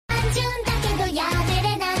純だけどやめ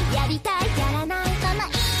れない、やりたいやらないまま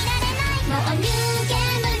いられない、もうニューゲー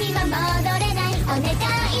ムには戻れない、お願い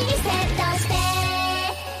リセットして。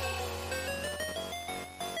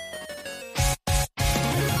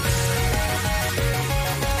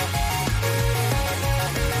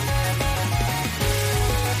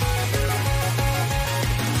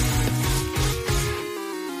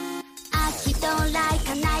秋到来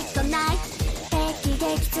かないとない、敵撃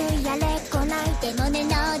墜やれこない、でもねの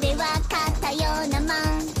では勝ったようなもん、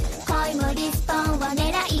恋もリスポンを狙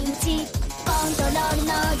い撃ち、コントロール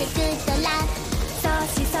のデクトラ、相思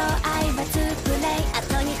相愛はツープレイ、後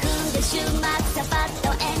に振る週末サバット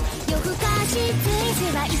へ、夜更かし追事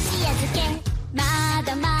は一夜漬け、ま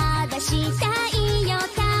だまだしたいよ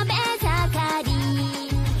食べ盛り、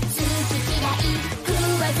好き嫌い食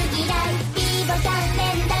わず嫌いビボタン連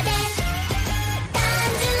打で、単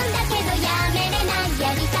純だけどやめれない、や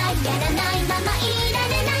りたいやらないままいら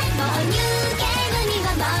れない、もうニューゲームに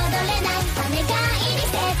は戻れない、お願いリ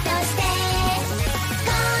セットして。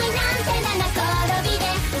恋なんて七転びで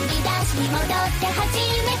振り出しに戻って始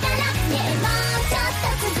めたら、ねえもうちょっ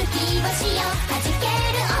と続きをしよう、弾け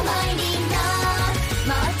る思いリンド、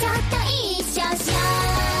もうちょっと一緒しよう。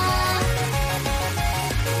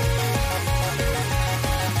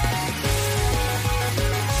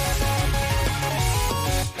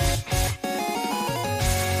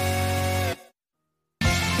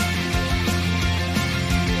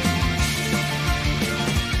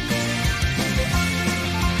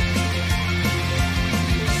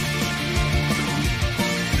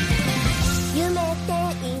夢って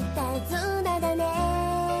いたずらだね、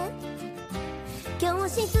教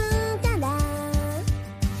室から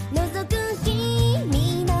覗く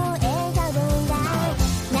君の笑顔が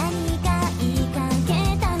何か言いかけ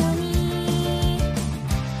たのに、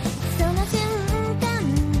その瞬間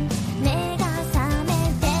目が覚め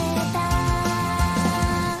てた、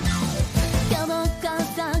今日こ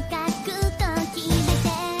そ書くと決めて、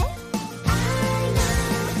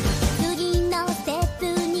次のステップ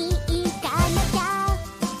に行かなきゃ、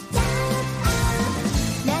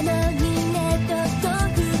なのにねと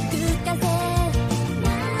吹く風、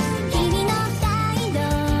君の態度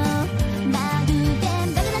まるで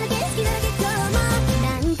バカなだけ好きだだけ、今日も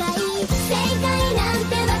何回正解なん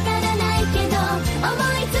てわからないけど思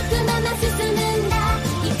いつくまま進むんだ、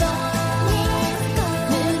行こう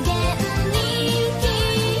無限に傷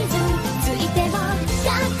ついてもか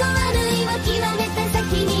っこ悪いを極めた先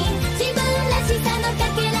に自分らしさのか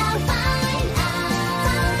けらを Find out、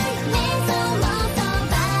 目覚も飛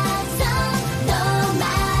ばそう止ま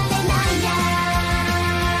れないや、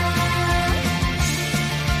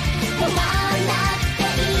止まらなく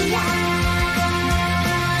ていいや、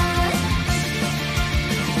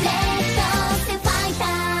レッドセファイター。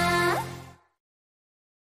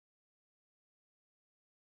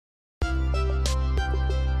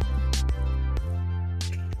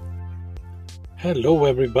Hello,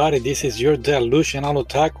 everybody. This is your delusional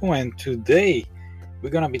otaku, and today we're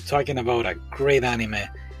gonna be talking about a great anime.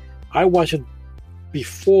 I watched it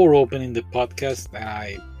before opening the podcast, and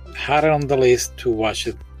I had it on the list to watch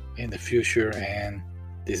it in the future, and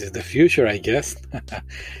this is the future, I guess.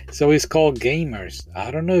 So it's called Gamers. I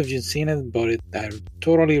don't know if you've seen it, but I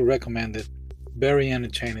totally recommend it. Very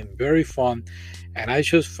entertaining, very fun, and I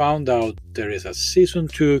just found out there is a season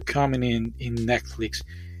 2 coming in Netflix.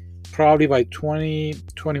 Probably by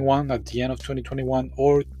 2021, at the end of 2021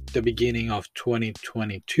 or the beginning of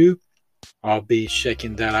 2022. I'll be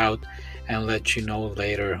checking that out and let you know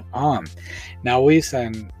later on. Now, it's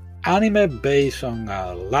an anime based on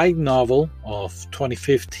a light novel of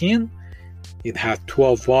 2015. It had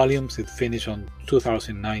 12 volumes. It finished on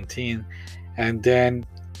 2019. And then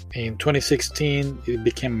in 2016, it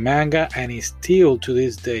became manga, and is still to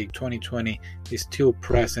this day, 2020, is still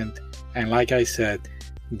present. And like I said,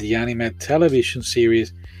 the anime television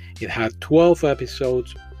series, it had 12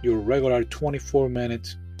 episodes, your regular 24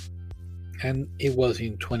 minutes, and it was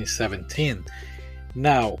in 2017.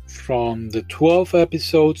 Now, from the 12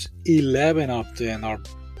 episodes, 11 of them are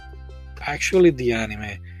actually the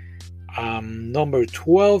anime. Number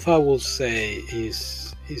 12, I will say,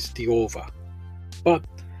 is the OVA. But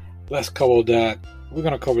let's cover that. We're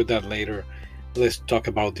going to cover that later. Let's talk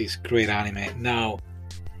about this great anime. Now,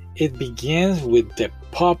 it begins with the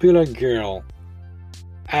popular girl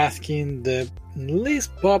asking the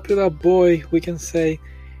least popular boy, we can say,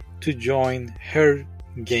 to join her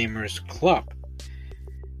gamers club.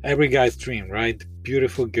 Every guy's dream, right?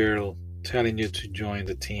 Beautiful girl telling you to join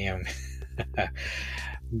the team.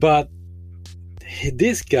 But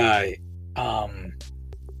this guy,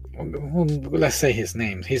 let's say his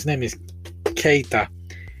name is Keita,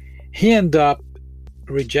 He ended up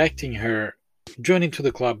rejecting her, joining to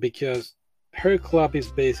the club, because her club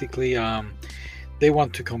is basically they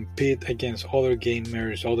want to compete against other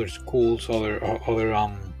gamers, other schools, other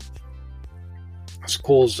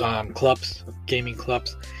schools, clubs, gaming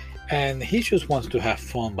clubs, and he just wants to have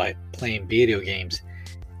fun by playing video games.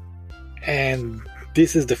 And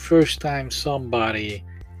this is the first time somebody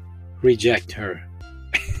reject her.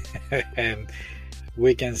 And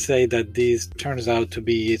we can say that this turns out to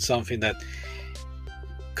be something that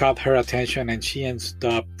caught her attention, and she ends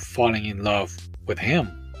up falling in love with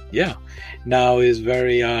him. Yeah. Now it's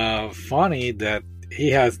very funny that he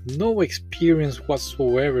has no experience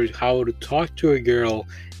whatsoever how to talk to a girl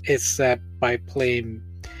except by playing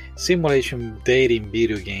simulation dating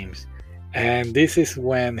video games. And this is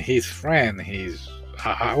when his friend,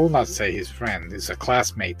 I will not say his friend, he's a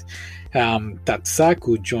classmate,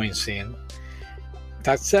 Tatsaku, joins in.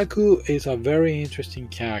 Tatsaku is a very interesting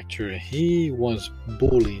character. He was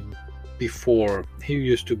bullied before. He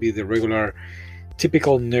used to be the regular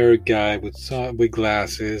typical nerd guy with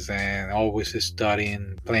glasses and always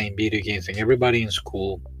studying, playing video games, and everybody in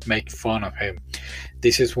school make fun of him.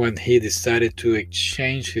 This is when he decided to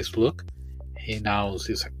exchange his look. He now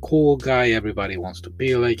is a cool guy. Everybody wants to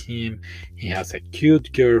be like him. He has a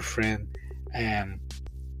cute girlfriend, and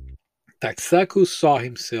Tatsaku saw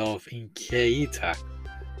himself in Keita,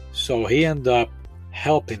 so he ended up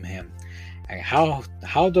helping him. And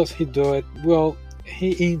how does he do it? Well,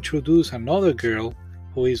 he introduced another girl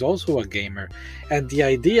who is also a gamer, and the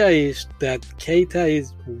idea is that Keita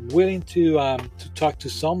is willing to talk to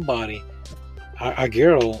somebody, a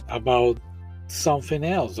girl, about something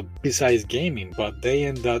else besides gaming. But they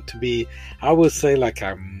end up to be, I would say, like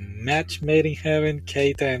a match made in heaven.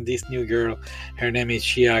 Keita and this new girl, her name is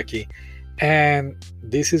Chiaki, and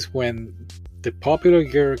this is when the popular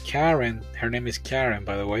girl Karen, her name is Karen,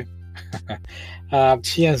 by the way,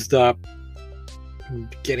 she ends up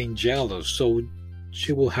getting jealous. So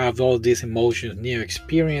she will have all these emotions, new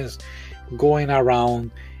experience going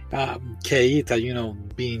around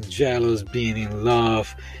Keita, being jealous, being in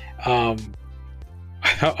love, all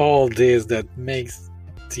this that makes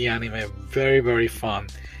the anime very, very fun,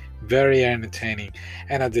 very entertaining.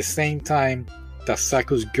 And at the same time,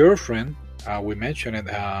 Tatsaku's girlfriend, we mentioned it,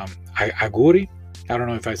 Aguri, I don't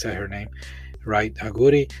know if I said her name right,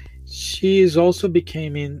 Aguri, she is also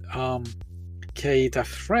becoming Keita's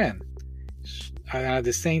friend. And at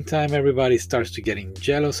the same time, everybody starts to getting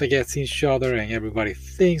jealous against each other, and everybody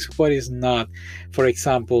thinks what is not. For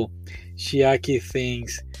example, Chiaki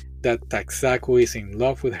thinks that Tatsaku is in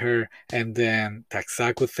love with her, and then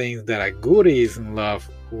Tatsaku thinks that Aguri is in love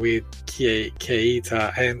with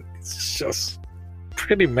Keita, and it's just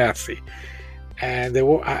pretty messy. And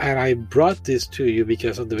I brought this to you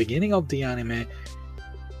because at the beginning of the anime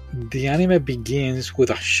begins with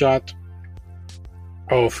a shot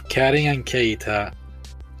of Karen and Keita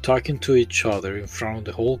talking to each other in front of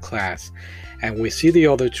the whole class, and we see the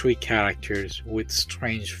other three characters with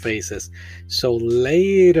strange faces. So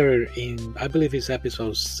later in, I believe it's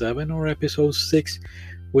episode 7 or episode 6,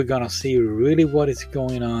 we're gonna see really what is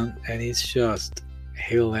going on, and it's just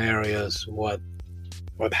hilarious what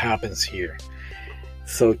happens here.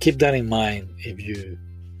 So keep that in mind if you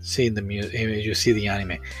see the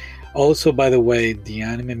anime. Also, by the way, the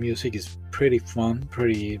anime music is pretty fun,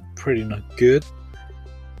 pretty not good.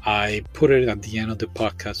 I put it at the end of the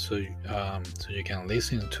podcast so you can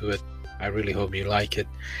listen to it. I really hope you like it.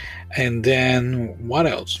 And then what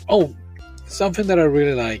else? Oh, something that I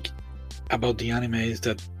really like about the anime is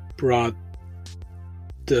that brought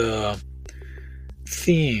the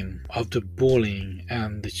theme of the bullying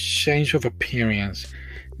and the change of appearance.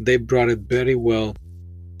 They brought it very well,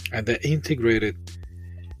 and they integrated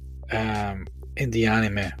in the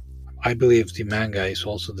anime. I believe the manga is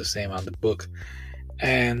also the same on the book.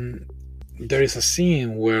 And there is a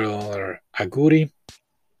scene where Aguri,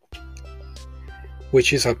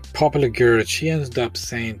 which is a popular girl, she ends up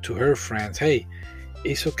saying to her friends, hey,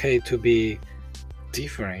 it's okay to be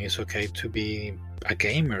different, it's okay to be a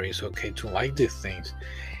gamer, it's okay to like these things.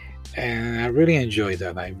 And I really enjoy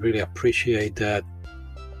that. I really appreciate that.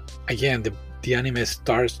 Again, the anime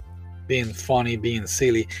starts being funny, being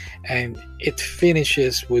silly, and it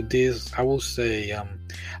finishes with this, I will say,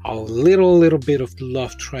 a little bit of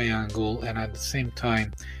love triangle, and at the same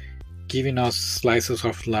time giving us slices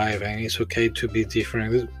of life, and it's okay to be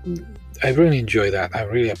different. I really enjoy that. I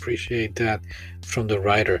really appreciate that from the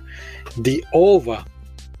writer. The OVA,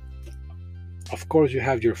 of course, you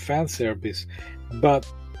have your fan service, but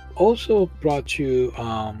also brought you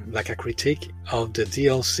like a critique of the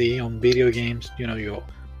DLC on video games. You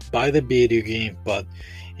buy the video game, but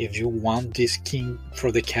if you want this skin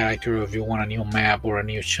for the character, or if you want a new map or a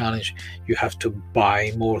new challenge, you have to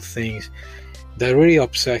buy more things. That really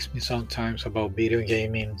upsets me sometimes about video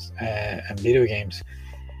gaming and video games.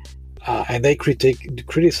 And they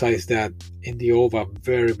criticize that in the OVA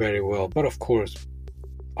very, very well. But of course,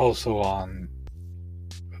 also on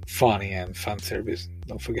funny and fan service.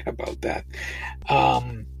 Don't forget about that.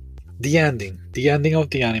 The ending of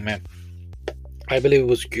the anime, I believe it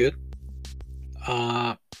was good.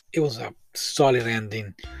 It was a solid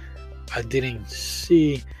ending. I didn't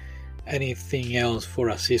see anything else for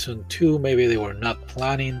a season 2. Maybe they were not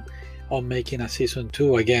planning on making a season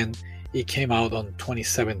 2. Again, it came out on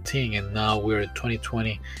 2017 and now we're in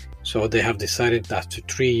 2020, so they have decided after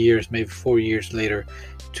 3 years, maybe 4 years later,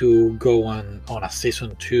 to go on a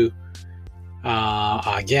season 2.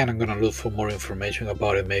 Again, I'm gonna look for more information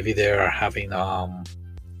about it. Maybe they are having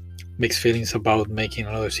mixed feelings about making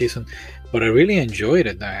another season, but I really enjoyed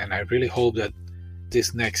it, and I really hope that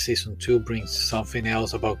this next season 2 brings something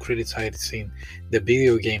else about criticizing the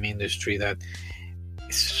video game industry that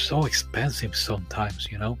is so expensive sometimes,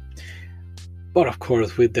 But of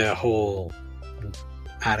course, with the whole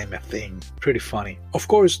anime thing, pretty funny. Of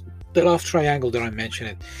course, the love triangle that I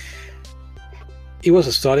mentioned, it was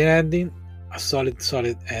a solid ending, a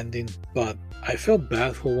solid ending, but I felt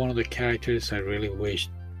bad for one of the characters. I really wished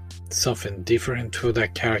something different to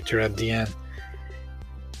that character at the end.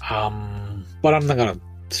 But I'm not gonna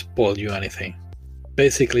spoil you anything.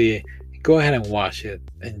 Basically, go ahead and watch it,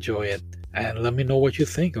 enjoy it, and let me know what you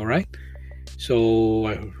think, alright?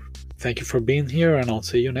 So, thank you for being here, and I'll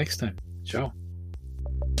see you next time. Ciao.